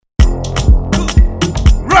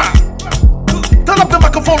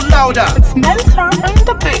louder. It's Mentor on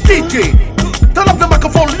the beat. DJ, turn up the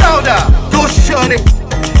microphone louder. Go shut it.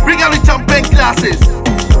 Bring out the champagne glasses.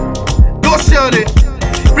 Go shut it.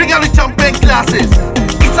 Bring out the champagne glasses.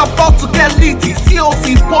 It's about to get litty.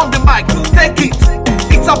 COC pon the mic. Take it.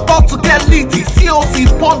 It's about to get litty. COC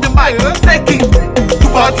pon the mic. Take it.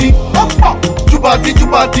 Jubati, up, up. Jubati,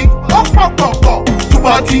 Jubati, up, up, up, up.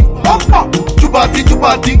 Jubati, up, up. Jubati,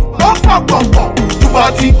 Jubati, up, up, up, up.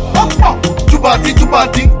 Jubati, up, up. Jubati,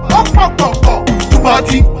 Jubati, up, up, up, up.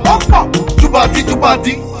 Jubati, up, up. Jubati,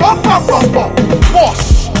 Jubati, up, up, up, up.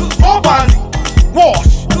 Wash, Kobali,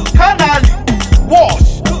 wash, Kanali,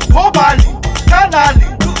 wash, Kobali, Kanali,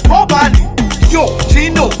 Kobali. Yo,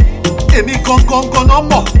 Chino, èmi gangan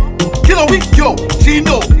ọmọ. Kí ló wí? Yo,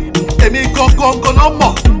 Chino, èmi gangan ọmọ.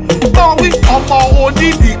 Báwo wí ọmọ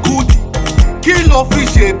onídìkudì? Kí ló fi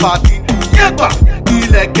ṣe bàdí? Yẹ́gbà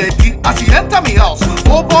ilẹ̀kẹ̀dí as he enter me house.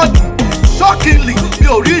 Oh body, shockingly, mi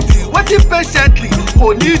ò rí di. Waiting patiently,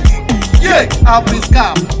 kò nídìí. Yeah, I've been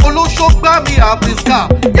scam. Olóṣó gbá mi, I've been scam.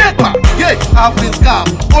 Yẹ́gbà, yeah, I've been scam.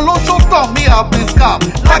 Olóṣó tàn mi, I've been scam.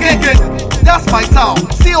 Lágége, that's my town.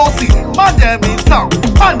 COC, man dem in town.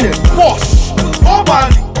 Man dem wash,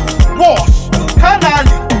 Kobali, wash,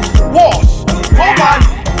 Kanali, wash, Kobali,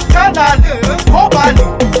 Kanali, Kobali.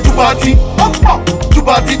 Jubati, up, up.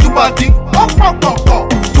 Jubati, Jubati, up, up, up, up.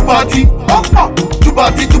 Jubati, up, up.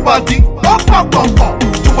 Jubati, Jubati, up, up, up, up.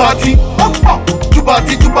 Jubati, up, up.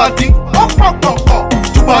 Jubati, Jubati, up, up, up, up.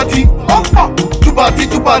 Jubati, up, up. Jubati,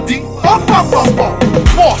 Jubati, up, up, up, up.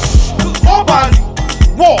 Wash, Kobali,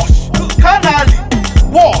 wash, Kanali,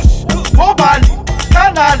 wash, Kobali,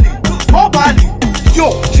 Kanali, Kobali. Yo,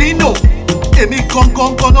 Chino, èmi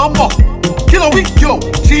gangan ọmọ. Kí ló wí? Yo,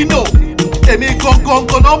 Chino, èmi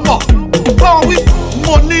gangan ọmọ. Báwo wí?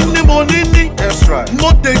 Mo ní. That's right.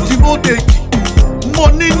 Mo dèjì. Mo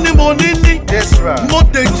ní. That's right. Mo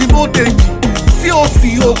dèjì. COC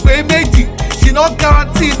òpè méjì. Ṣìnà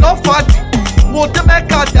guarantee no fàájì. Mo dé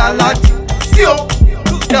mẹ́ka dàládì. CO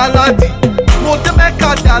dàládì. Mo dé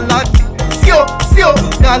mẹ́ka dàládì. CO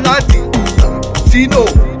dàládì. Chino,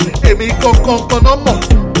 èmi gangan ọmọ.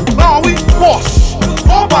 Báwo wí? Wash,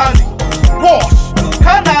 Kobali, wash,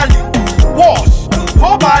 Kanali, wash,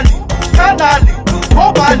 Kobali, Kanali,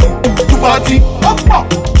 Kobali. Jubati, up, up.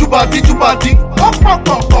 Jubati, Jubati, up, up,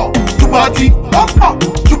 up, up. Jubati, up, up.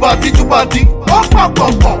 Jubati, Jubati, up, up,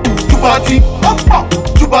 up, up. Jubati, up, up.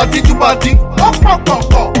 Jubati, Jubati, up, up,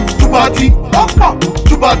 up, up. Jubati, up, up.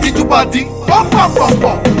 Jubati, Jubati, up, up, up,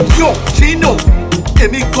 up. Yo, Chino,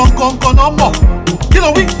 èmi gangan ọmọ. Kí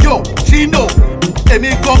ló wí? Yo, Chino, èmi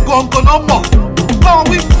gangan ọmọ. Báwo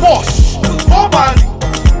wí? Wash, Kobali,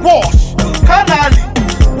 wash, Kanali,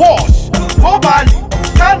 wash, Kobali,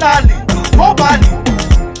 Kanali, Kobali.